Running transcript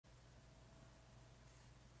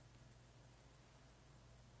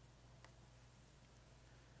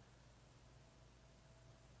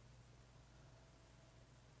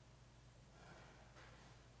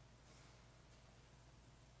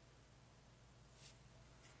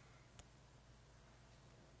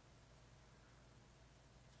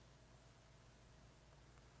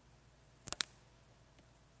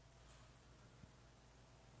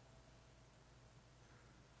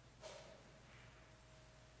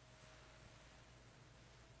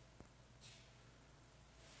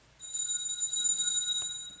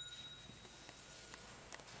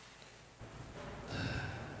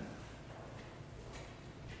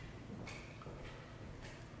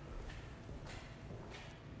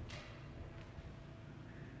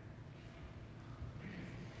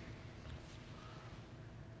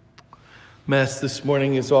Mass this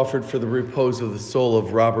morning is offered for the repose of the soul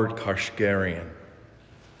of Robert Kashgarian.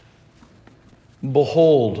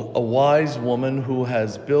 Behold, a wise woman who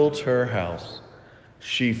has built her house.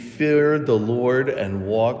 She feared the Lord and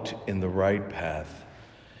walked in the right path.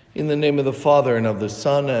 In the name of the Father, and of the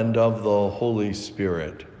Son, and of the Holy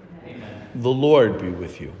Spirit. Amen. The Lord be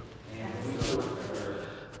with you.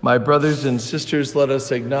 My brothers and sisters, let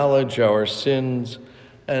us acknowledge our sins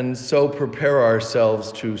and so prepare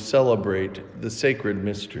ourselves to celebrate the sacred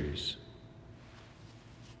mysteries.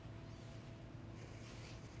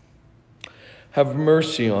 Have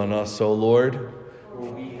mercy on us, O Lord. For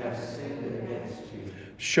we have sinned against you.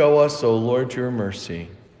 Show us, O Lord, your mercy.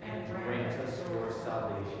 And grant us your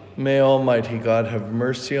salvation. May Almighty God have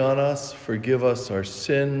mercy on us, forgive us our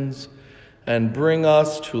sins, and bring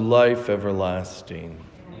us to life everlasting.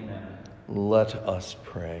 Amen. Let us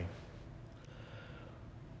pray.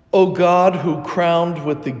 O God, who crowned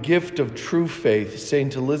with the gift of true faith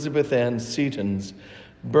St. Elizabeth Ann Seton's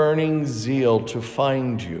burning zeal to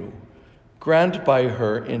find you, grant by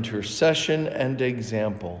her intercession and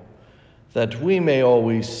example that we may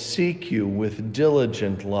always seek you with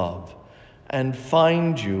diligent love and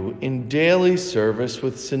find you in daily service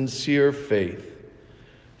with sincere faith.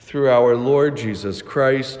 Through our Lord Jesus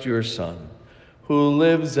Christ, your Son, who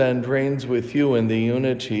lives and reigns with you in the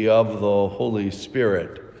unity of the Holy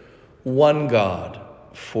Spirit, one God,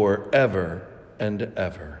 forever and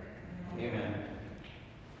ever. Amen.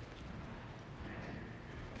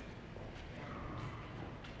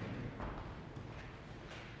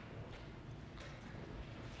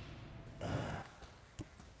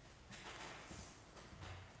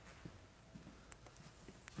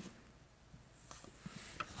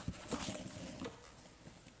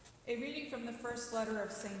 A reading from the first letter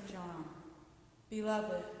of St. John.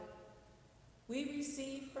 Beloved, we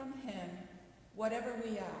receive from him whatever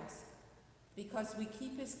we ask, because we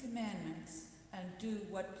keep his commandments and do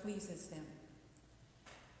what pleases him.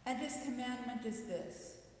 And his commandment is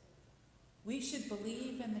this: we should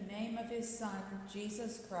believe in the name of his Son,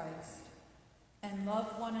 Jesus Christ, and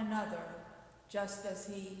love one another just as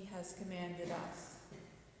he has commanded us.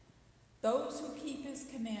 Those who keep his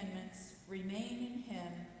commandments remain in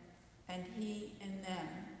him, and he in them.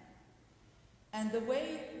 And the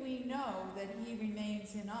way we know that he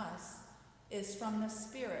remains in us is from the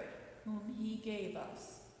Spirit whom he gave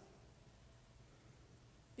us.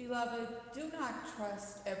 Beloved, do not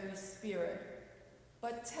trust every spirit,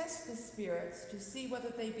 but test the spirits to see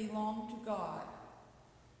whether they belong to God,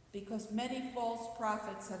 because many false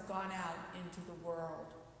prophets have gone out into the world.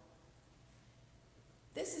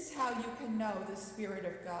 This is how you can know the Spirit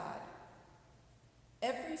of God.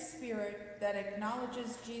 Every spirit that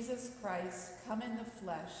acknowledges Jesus Christ come in the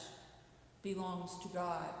flesh belongs to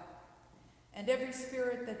God, and every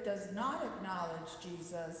spirit that does not acknowledge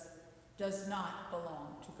Jesus does not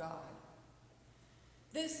belong to God.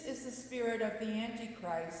 This is the spirit of the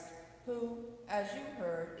Antichrist, who, as you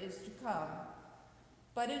heard, is to come,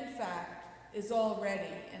 but in fact is already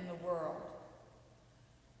in the world.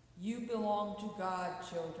 You belong to God,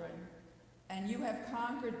 children, and you have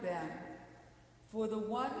conquered them. For the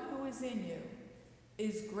one who is in you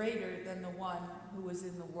is greater than the one who is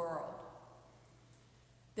in the world.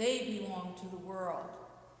 They belong to the world.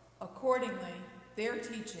 Accordingly, their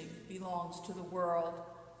teaching belongs to the world,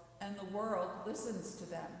 and the world listens to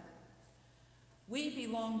them. We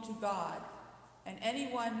belong to God, and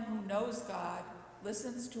anyone who knows God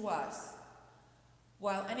listens to us,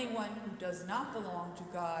 while anyone who does not belong to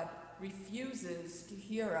God refuses to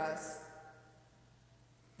hear us.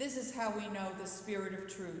 This is how we know the spirit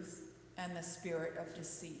of truth and the spirit of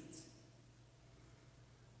deceit.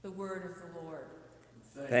 The word of the Lord.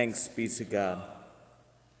 Thanks be to God.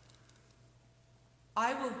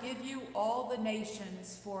 I will give you all the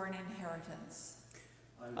nations for an inheritance.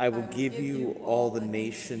 I will give you all the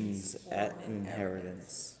nations as an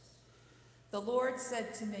inheritance. The Lord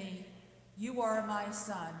said to me, you are my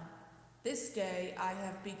son. This day I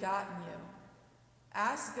have begotten you.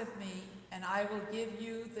 Ask of me, and I will give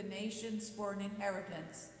you the nations for an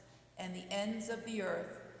inheritance, and the ends of the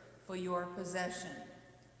earth for your possession.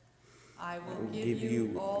 I will give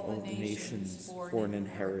you all the nations for an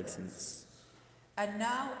inheritance. And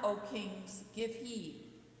now, O kings, give heed.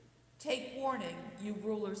 Take warning, you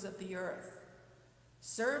rulers of the earth.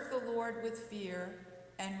 Serve the Lord with fear,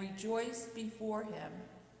 and rejoice before him.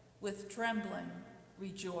 With trembling,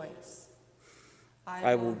 rejoice.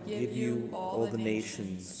 I will give you all the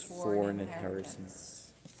nations for an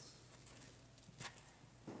inheritance.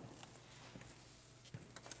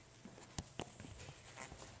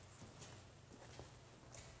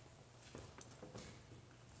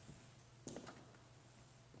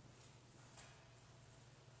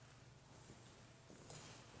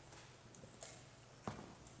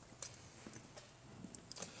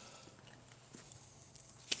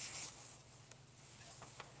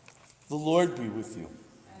 The Lord be with you.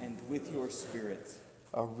 And with your spirit.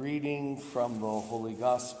 A reading from the Holy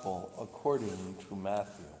Gospel according to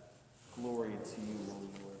Matthew. Glory to you, O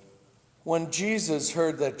Lord. When Jesus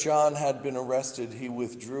heard that John had been arrested, he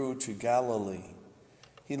withdrew to Galilee.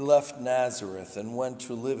 He left Nazareth and went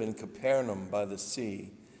to live in Capernaum by the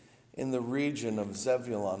sea, in the region of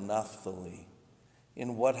Zebulun, Naphtali,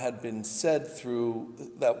 in what had been said through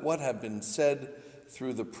the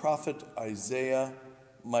prophet Isaiah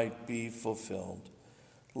might be fulfilled.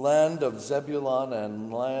 Land of Zebulun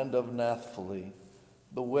and land of Naphtali,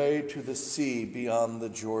 the way to the sea beyond the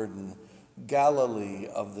Jordan, Galilee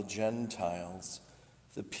of the Gentiles.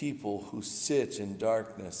 The people who sit in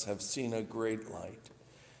darkness have seen a great light,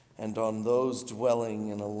 and on those dwelling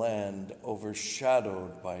in a land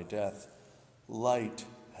overshadowed by death, light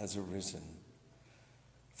has arisen.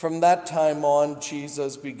 From that time on,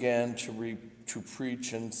 Jesus began to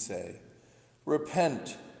preach and say,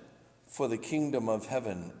 "Repent, for the kingdom of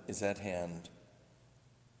heaven is at hand."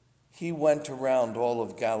 He went around all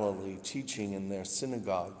of Galilee, teaching in their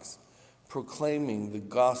synagogues, proclaiming the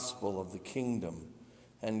gospel of the kingdom,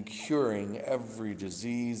 and curing every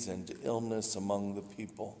disease and illness among the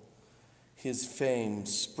people. His fame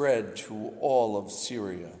spread to all of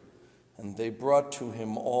Syria, and they brought to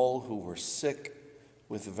him all who were sick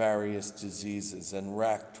with various diseases and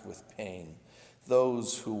racked with pain,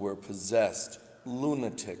 those who were possessed,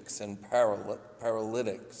 lunatics and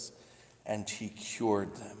paralytics, and he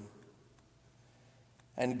cured them.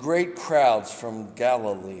 And great crowds from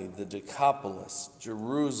Galilee, the Decapolis,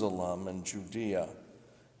 Jerusalem, and Judea,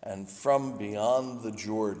 and from beyond the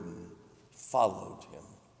Jordan followed him.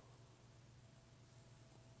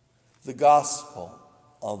 The Gospel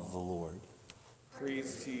of the Lord.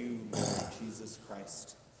 Praise to you, Lord Jesus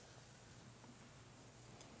Christ.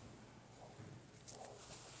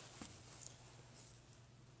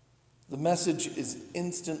 The message is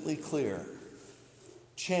instantly clear.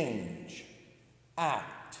 Change.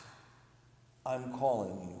 Act. I'm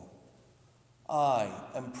calling you. I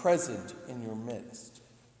am present in your midst.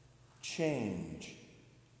 Change.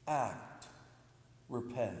 Act.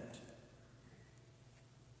 Repent.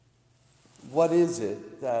 What is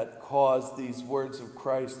it that caused these words of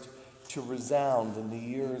Christ to resound in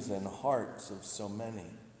the ears and hearts of so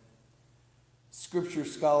many? Scripture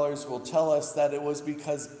scholars will tell us that it was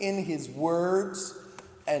because in his words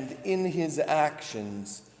and in his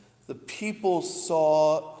actions, the people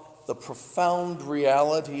saw the profound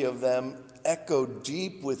reality of them echo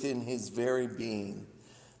deep within his very being,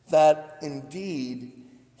 that indeed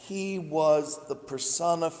he was the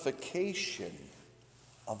personification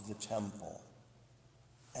of the temple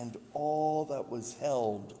and all that was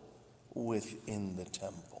held within the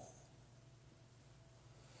temple.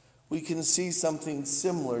 We can see something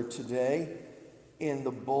similar today in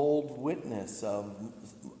the bold witness of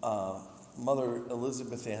Mother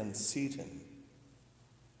Elizabeth Ann Seton.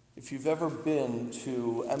 If you've ever been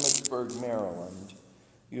to Emmitsburg, Maryland,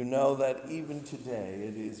 you know that even today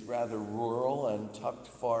it is rather rural and tucked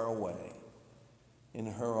far away. In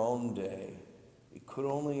her own day, it could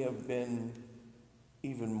only have been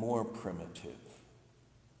even more primitive.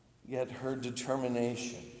 Yet her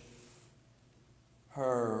determination,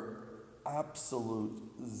 her absolute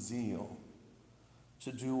zeal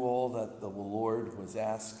to do all that the Lord was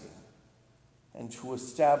asking and to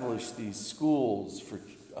establish these schools for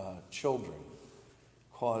children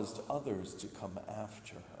caused others to come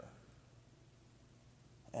after her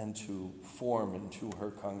and to form into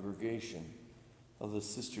her congregation of the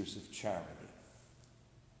Sisters of Charity.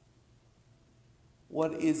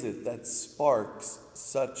 What is it that sparks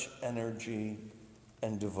such energy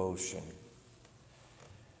and devotion?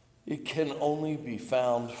 It can only be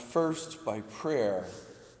found first by prayer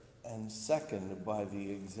and second by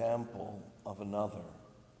the example of another.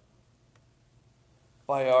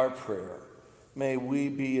 By our prayer, may we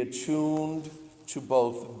be attuned to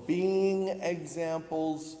both being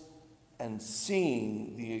examples and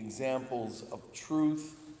seeing the examples of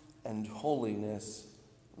truth and holiness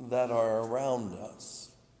that are around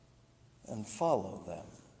us, and follow them,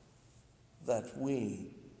 that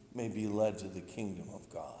we may be led to the kingdom of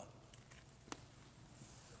God.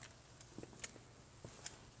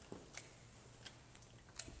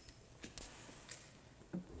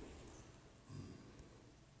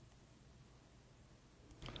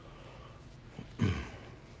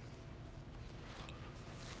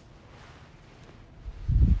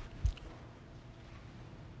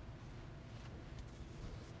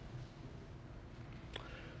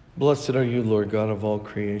 Blessed are you, Lord God of all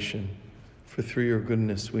creation, for through your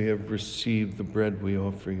goodness we have received the bread we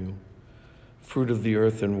offer you, fruit of the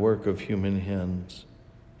earth and work of human hands.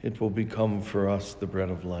 It will become for us the bread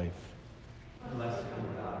of life. Blessed be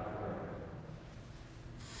God forever.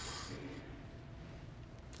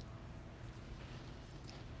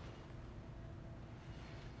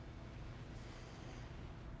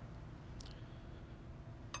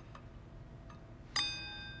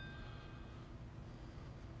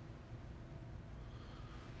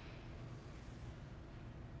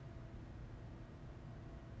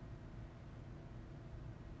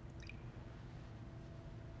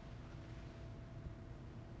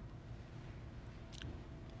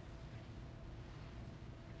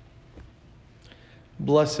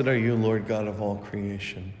 Blessed are you, Lord God of all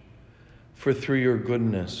creation, for through your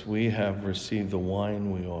goodness we have received the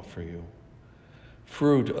wine we offer you,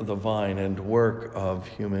 fruit of the vine and work of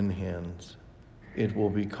human hands. It will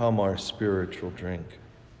become our spiritual drink.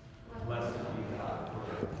 Blessed be God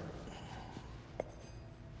forever.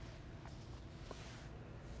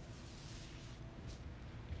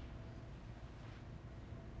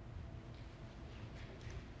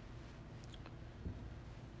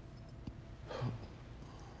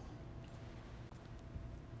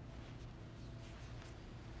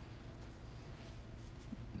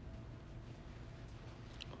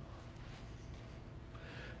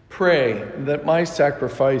 Pray that my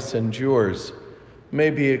sacrifice and yours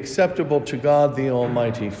may be acceptable to God the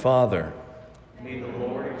Almighty Father. May the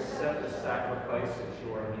Lord accept the sacrifice at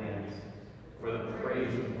your hands for the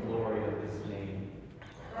praise and glory of his name,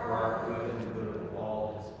 for our good and the good of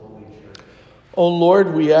all his holy church. O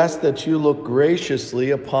Lord, we ask that you look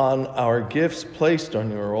graciously upon our gifts placed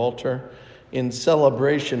on your altar in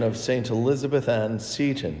celebration of St. Elizabeth Ann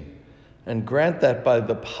Seton, and grant that by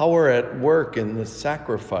the power at work in the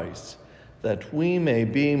sacrifice, that we may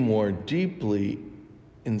be more deeply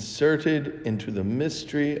inserted into the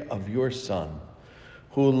mystery of your Son,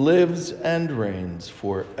 who lives and reigns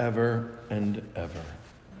forever and ever.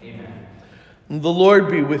 Amen. The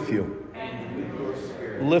Lord be with you. And with your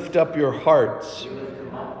spirit, Lift up your hearts. we lift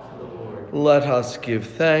them up to the Lord. Let us give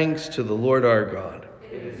thanks to the Lord our God.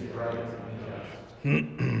 It is right and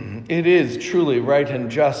just. It is truly right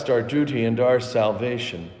and just, our duty and our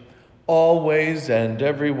salvation, always and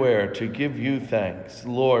everywhere to give you thanks,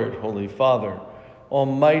 Lord, Holy Father,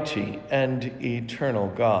 Almighty and eternal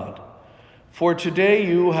God. For today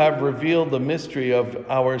you have revealed the mystery of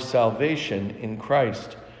our salvation in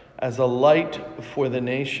Christ as a light for the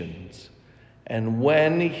nations. And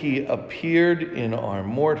when he appeared in our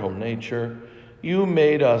mortal nature, you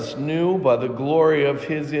made us new by the glory of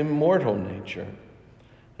his immortal nature.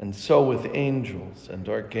 And so with angels and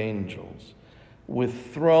archangels,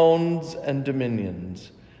 with thrones and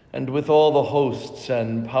dominions, and with all the hosts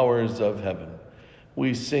and powers of heaven,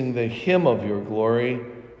 we sing the hymn of your glory,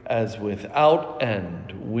 as without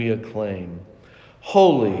end we acclaim.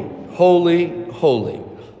 Holy, holy, holy,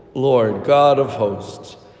 Lord God of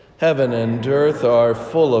hosts, heaven and earth are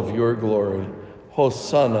full of your glory.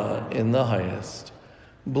 Hosanna in the highest.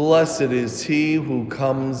 Blessed is he who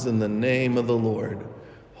comes in the name of the Lord.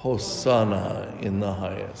 Hosanna in the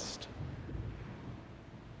highest.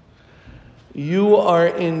 You are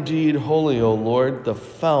indeed holy, O Lord, the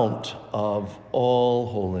fount of all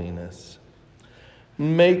holiness.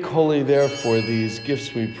 Make holy, therefore, these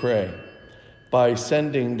gifts, we pray, by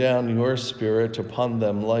sending down your Spirit upon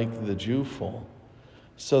them like the dewfall,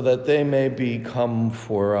 so that they may become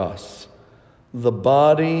for us the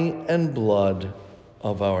body and blood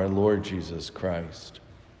of our Lord Jesus Christ.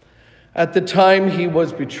 At the time he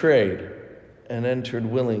was betrayed and entered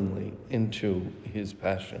willingly into his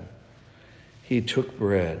passion, he took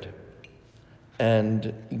bread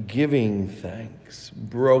and, giving thanks,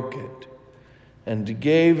 broke it and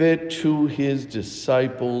gave it to his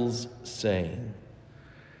disciples, saying,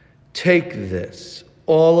 "Take this,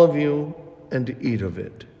 all of you, and eat of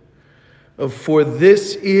it, for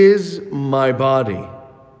this is my body,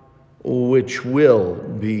 which will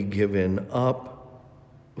be given up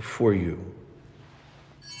for you."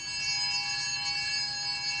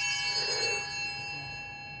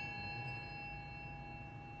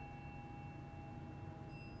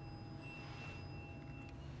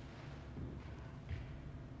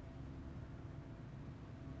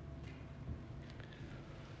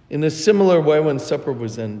 In a similar way, when supper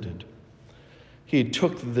was ended, he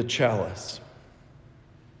took the chalice,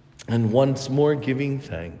 and once more giving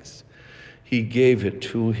thanks, he gave it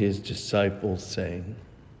to his disciples, saying,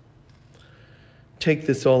 "Take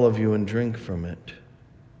this, all of you, and drink from it,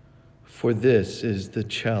 for this is the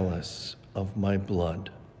chalice of my blood,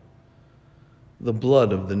 the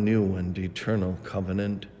blood of the new and eternal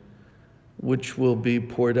covenant, which will be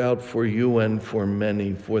poured out for you and for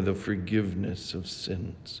many for the forgiveness of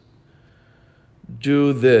sins.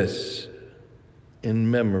 Do this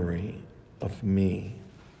in memory of me.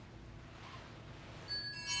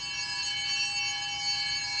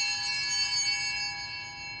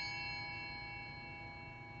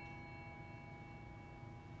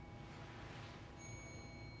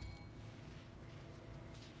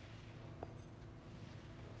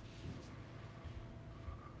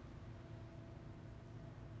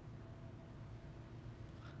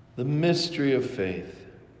 The mystery of faith.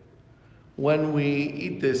 When we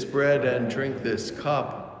eat this bread and drink this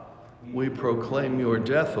cup, we proclaim your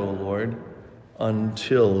death, O Lord,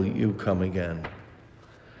 until you come again.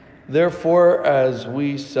 Therefore, as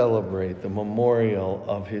we celebrate the memorial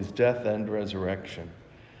of his death and resurrection,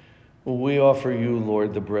 we offer you,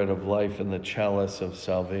 Lord, the bread of life and the chalice of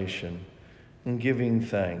salvation, and giving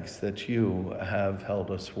thanks that you have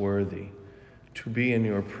held us worthy to be in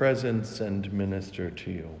your presence and minister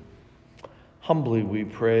to you. Humbly we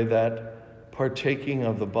pray that, partaking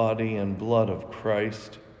of the body and blood of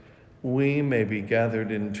Christ, we may be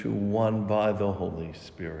gathered into one by the Holy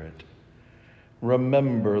Spirit.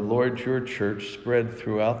 Remember, Lord, your church spread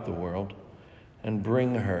throughout the world, and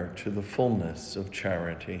bring her to the fullness of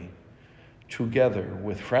charity, together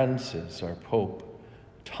with Francis, our Pope,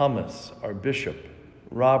 Thomas, our Bishop,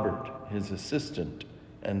 Robert, his assistant,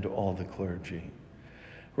 and all the clergy.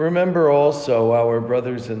 Remember also our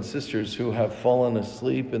brothers and sisters who have fallen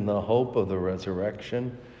asleep in the hope of the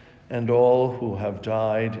resurrection, and all who have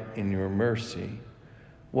died in your mercy.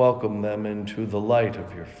 Welcome them into the light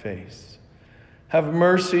of your face. Have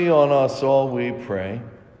mercy on us all, we pray,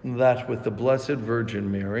 that with the Blessed Virgin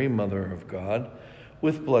Mary, Mother of God,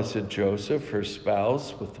 with blessed Joseph, her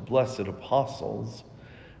spouse, with the blessed apostles,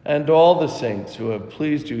 and all the saints who have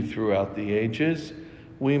pleased you throughout the ages,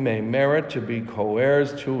 we may merit to be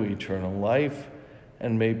co-heirs to eternal life,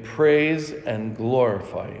 and may praise and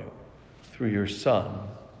glorify you through your Son,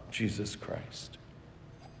 Jesus Christ.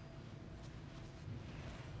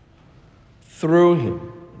 Through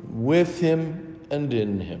him, with him, and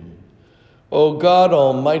in him, O God,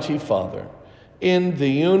 Almighty Father, in the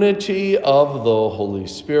unity of the Holy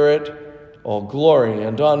Spirit, all glory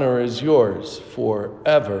and honor is yours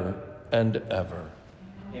forever and ever.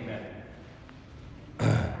 Amen.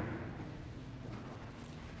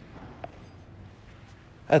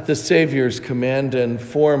 At the Savior's command and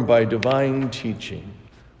formed by divine teaching,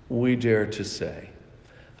 we dare to say,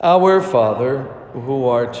 Our Father, who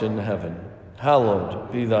art in heaven,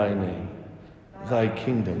 hallowed be thy name. Thy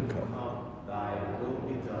kingdom come. Thy will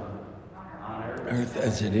be done on Earth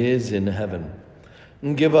as it is in heaven.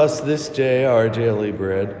 And give us this day our daily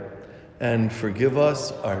bread, and forgive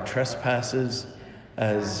us our trespasses,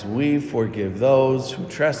 as we forgive those who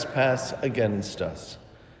trespass against us.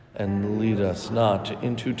 And lead us not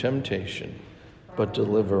into temptation, but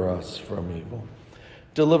deliver us from evil.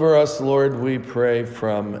 Deliver us, Lord, we pray,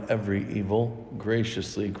 from every evil.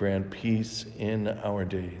 Graciously grant peace in our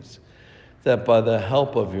days, that by the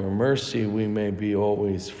help of your mercy we may be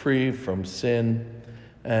always free from sin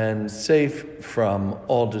and safe from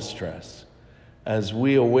all distress, as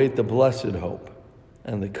we await the blessed hope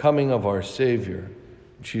and the coming of our Savior,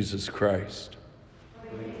 Jesus Christ.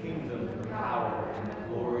 For the kingdom, the power, and the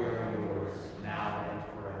glory are yours, now and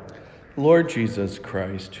forever. Lord Jesus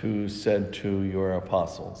Christ, who said to your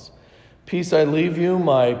apostles, Peace I leave you,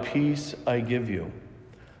 my peace I give you.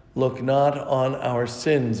 Look not on our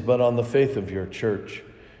sins, but on the faith of your church,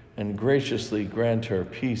 and graciously grant her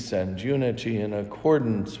peace and unity in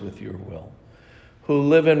accordance with your will, who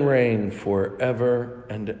live and reign forever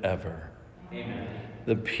and ever. Amen.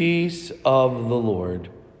 The peace of the Lord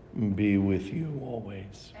be with you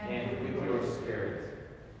always. And with your spirit.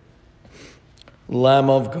 Lamb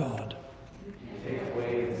of God, Take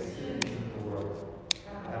away the sins of the world.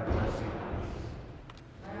 Have mercy on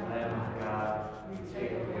us. Lamb of God, you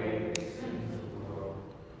take away the sins of the world.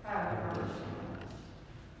 Have mercy on us.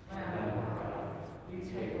 Lamb of God, you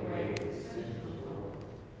take away the sins of the world.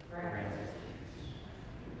 Grant us peace.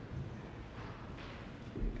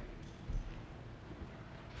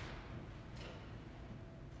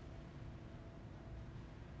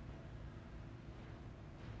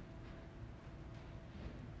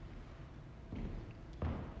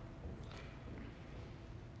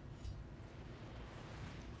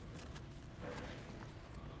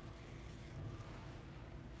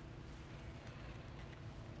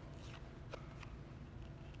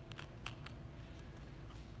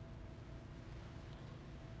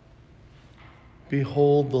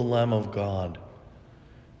 behold the Lamb of God.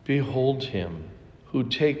 Behold him who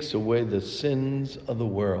takes away the sins of the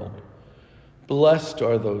world. Blessed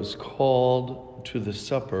are those called to the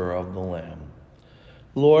supper of the Lamb.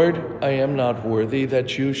 Lord, I am not worthy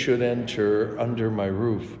that you should enter under my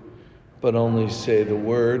roof, but only say the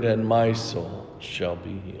word, and my soul shall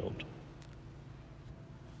be healed.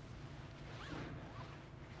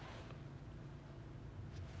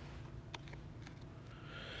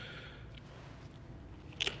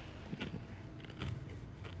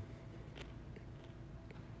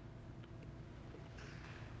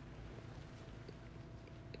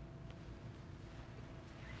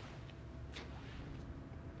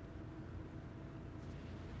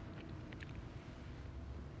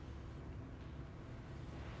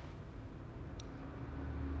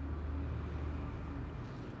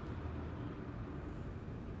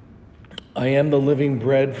 I am the living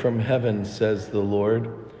bread from heaven, says the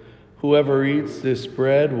Lord. Whoever eats this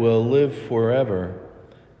bread will live forever.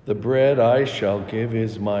 The bread I shall give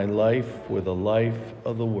is my life for the life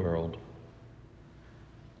of the world.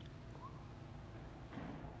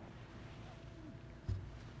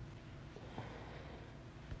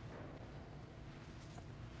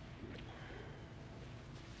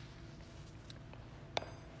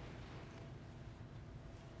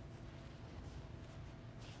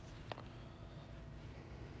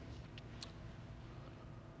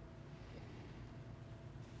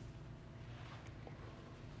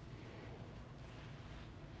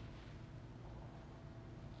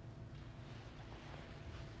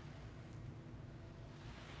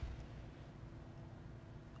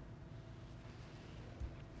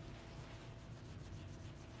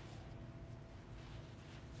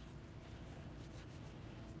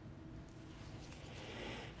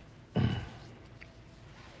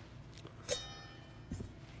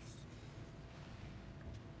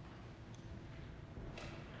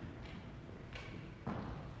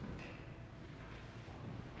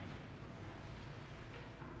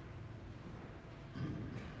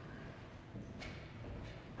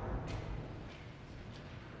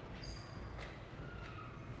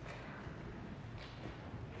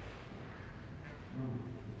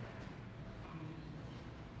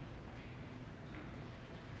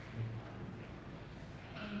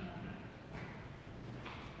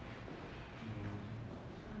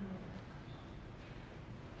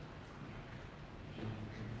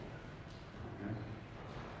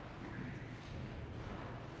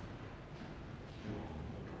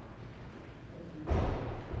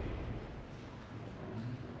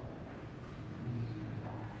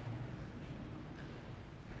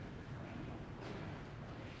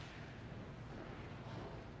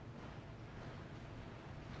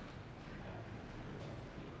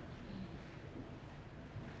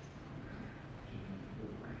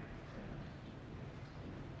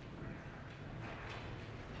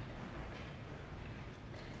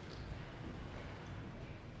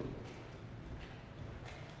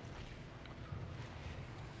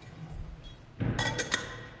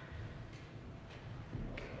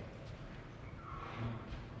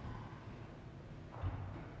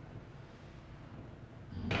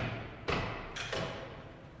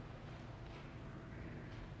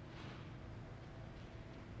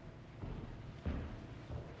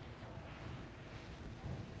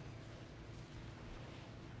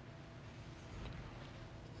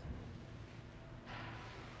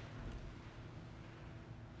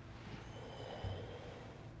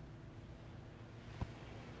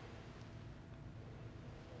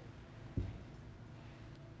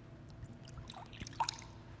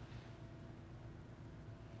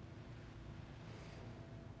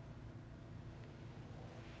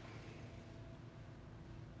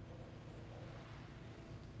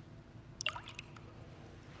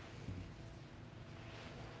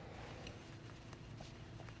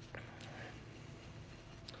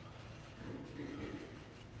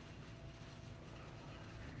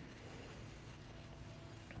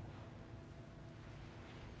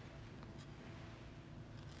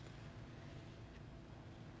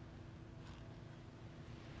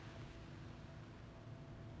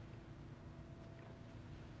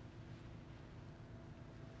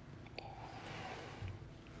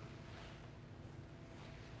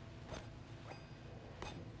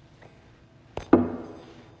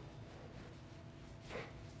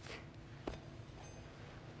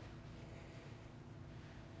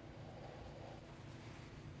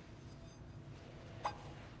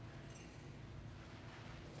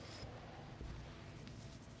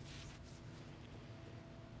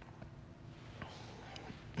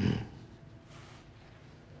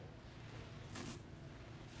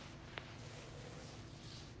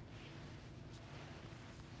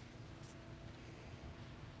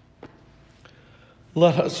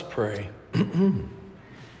 Let us pray.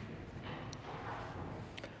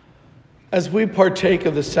 As we partake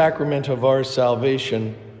of the sacrament of our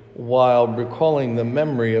salvation, while recalling the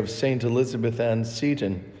memory of Saint Elizabeth Ann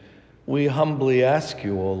Seton, we humbly ask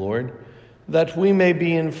you, O Lord, that we may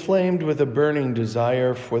be inflamed with a burning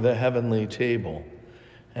desire for the heavenly table,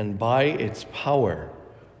 and by its power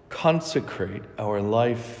consecrate our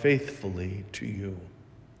life faithfully to you.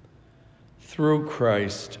 Through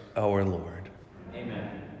Christ our Lord.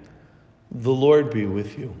 Amen. The Lord be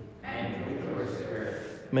with you. And with your spirit.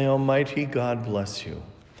 May Almighty God bless you,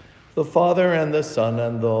 the Father and the Son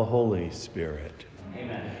and the Holy Spirit.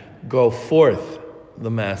 Amen. Go forth,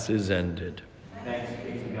 the Mass is ended. Thanks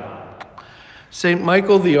be to God. Saint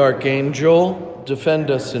Michael the Archangel, defend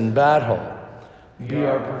us in battle. Be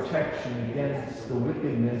our protection against the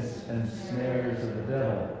wickedness and snares of the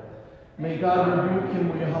devil. May God rebuke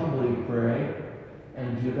him, we humbly pray.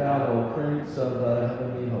 And do thou, O Prince of the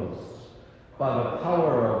heavenly hosts, by the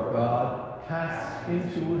power of God, cast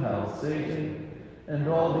into hell Satan and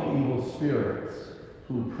all the evil spirits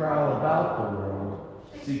who prowl about the world,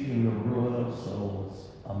 seeking the ruin of souls.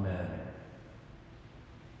 Amen.